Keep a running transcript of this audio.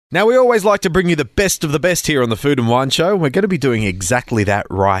Now, we always like to bring you the best of the best here on the Food and Wine Show. We're going to be doing exactly that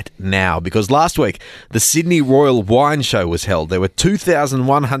right now because last week, the Sydney Royal Wine Show was held. There were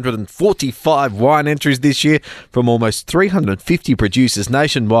 2,145 wine entries this year from almost 350 producers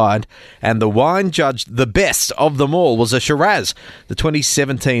nationwide, and the wine judged the best of them all was a Shiraz, the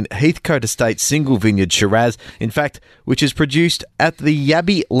 2017 Heathcote Estate Single Vineyard Shiraz, in fact, which is produced at the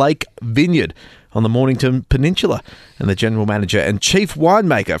Yabby Lake Vineyard on the Mornington Peninsula. And the General Manager and Chief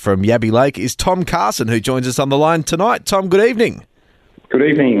Winemaker from Yabby Lake is Tom Carson, who joins us on the line tonight. Tom, good evening. Good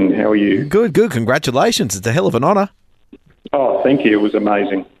evening. How are you? Good. Congratulations. It's a hell of an honour. Oh, thank you. It was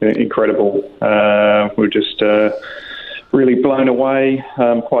amazing. Incredible. We're just really blown away,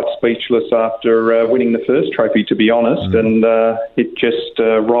 quite speechless after winning the first trophy, to be honest. And it just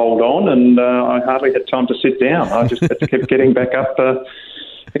rolled on, and I hardly had time to sit down. I just had to keep getting back up,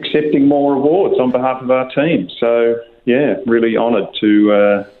 accepting more awards on behalf of our team. So, yeah, really honoured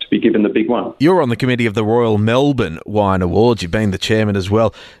to be given the big one. You're on the committee of the Royal Melbourne Wine Awards. You've been the chairman as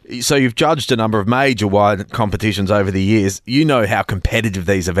well. So you've judged a number of major wine competitions over the years. You know how competitive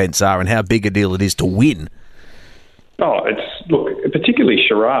these events are and how big a deal it is to win. Oh, look, particularly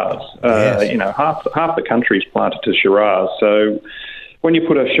Shiraz. Yes. Half the country's planted to Shiraz. So when you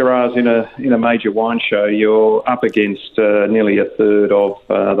put a Shiraz in a major wine show, you're up against nearly a third of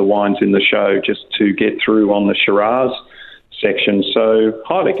the wines in the show just to get through on the Shiraz section. So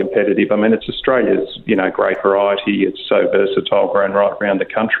highly competitive. I mean, it's Australia's great variety. It's so versatile, grown right around the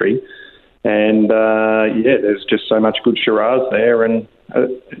country, and there's just so much good Shiraz there. And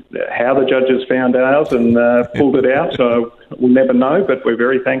how the judges found ours and pulled it out, so we'll never know, but we're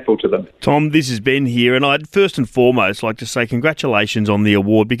very thankful to them. Tom, this is Ben here, and I'd first and foremost like to say congratulations on the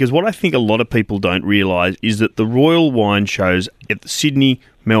award, because what I think a lot of people don't realise is that the Royal Wine Shows at Sydney,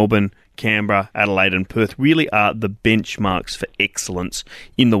 Melbourne, Canberra, Adelaide and Perth really are the benchmarks for excellence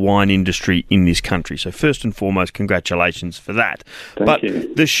in the wine industry in this country. So first and foremost, congratulations for that. Thank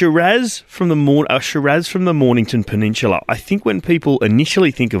you. The Shiraz from the Mornington Peninsula, I think when people initially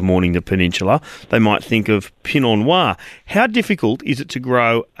think of Mornington Peninsula, they might think of Pinot Noir. How difficult is it to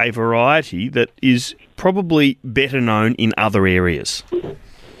grow a variety that is probably better known in other areas?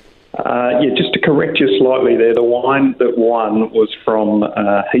 Just to correct you slightly there, the wine that won was from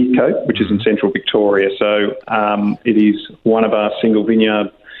Heathcote, which is in central Victoria. So it is one of our single vineyard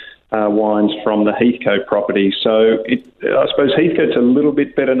wines from the Heathcote property. So I suppose Heathcote's a little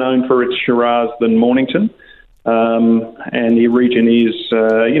bit better known for its Shiraz than Mornington. And the region is,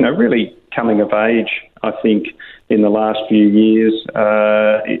 really coming of age, I think, in the last few years.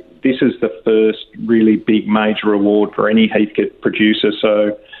 This is the first really big major award for any Heathcote producer.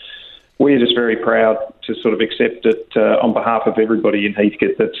 So we're just very proud to sort of accept it on behalf of everybody in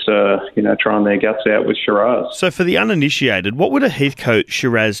Heathcote that's, trying their guts out with Shiraz. So for the uninitiated, what would a Heathcote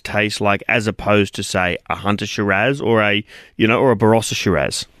Shiraz taste like as opposed to, say, a Hunter Shiraz or a Barossa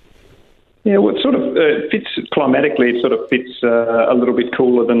Shiraz? Yeah, well, it sort of fits climatically. It sort of fits a little bit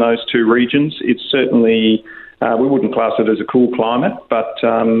cooler than those two regions. It's certainly, we wouldn't class it as a cool climate, but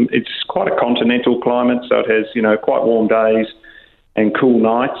it's quite a continental climate, so it has, quite warm days and cool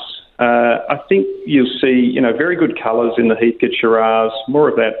nights. I think you'll see, very good colours in the Heathcote Shiraz, more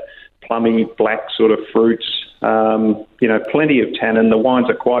of that plummy black sort of fruits, plenty of tannin. The wines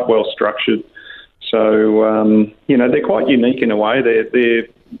are quite well structured. So, they're quite unique in a way. They're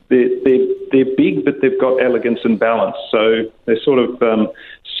big, but they've got elegance and balance. So they sort of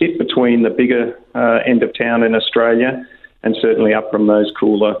sit between the bigger end of town in Australia and certainly up from those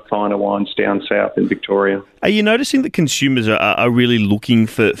cooler, finer wines down south in Victoria. Are you noticing that consumers are really looking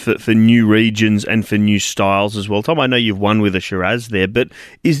for new regions and for new styles as well? Tom, I know you've won with a Shiraz there, but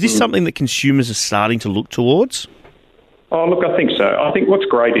is this something that consumers are starting to look towards? Oh, look, I think so. I think what's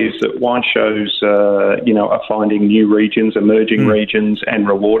great is that wine shows, are finding new regions, emerging regions, and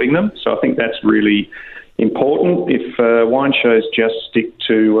rewarding them. So I think that's really important. If wine shows just stick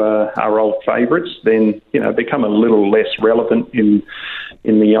to our old favourites, then become a little less relevant in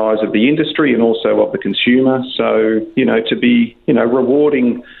the eyes of the industry and also of the consumer. So to be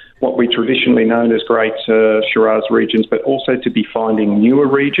rewarding what we traditionally known as great Shiraz regions, but also to be finding newer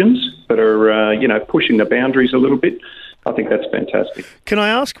regions that are pushing the boundaries a little bit. I think that's fantastic. Can I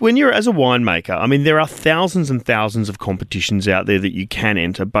ask, when you're as a winemaker, I mean, there are thousands and thousands of competitions out there that you can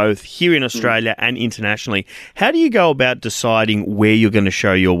enter, both here in Australia and internationally. How do you go about deciding where you're going to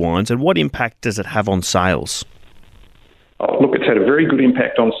show your wines, and what impact does it have on sales? Oh, look, it's had a very good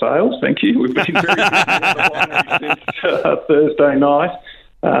impact on sales. Thank you. We've been very busy at the winery since Thursday night.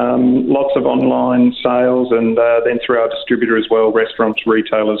 Lots of online sales, and then through our distributor as well, restaurants,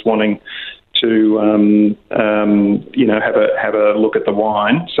 retailers wanting to have a look at the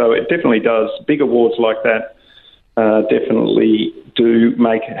wine. So it definitely does. Big awards like that definitely do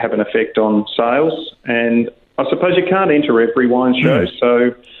have an effect on sales. And I suppose you can't enter every wine show,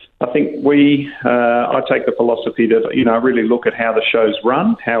 so I think I take the philosophy that really look at how the show's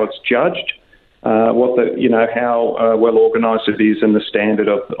run, how it's judged, how well organised it is, and the standard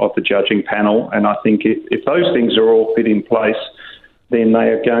of the judging panel. And I think if those things are all fit in place, then they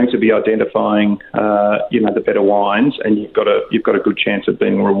are going to be identifying the better wines, and you've got a good chance of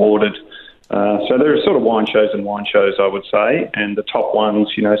being rewarded. So there are sort of wine shows, I would say, and the top ones,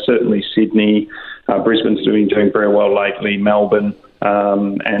 certainly Sydney, Brisbane's doing very well lately, Melbourne,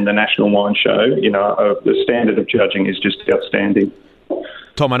 and the National Wine Show. The standard of judging is just outstanding.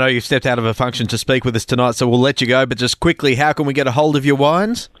 Tom, I know you've stepped out of a function to speak with us tonight, so we'll let you go, but just quickly, how can we get a hold of your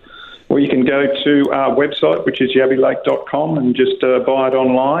wines? Well, you can go to our website, which is yabbylake.com, and just buy it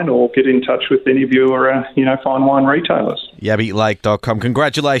online or get in touch with any of your, fine wine retailers. Yabbylake.com.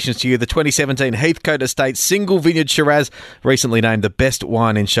 Congratulations to you. The 2017 Heathcote Estate Single Vineyard Shiraz, recently named the best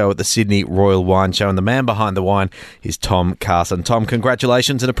wine in show at the Sydney Royal Wine Show. And the man behind the wine is Tom Carson. Tom,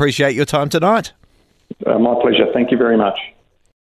 congratulations and appreciate your time tonight. My pleasure. Thank you very much.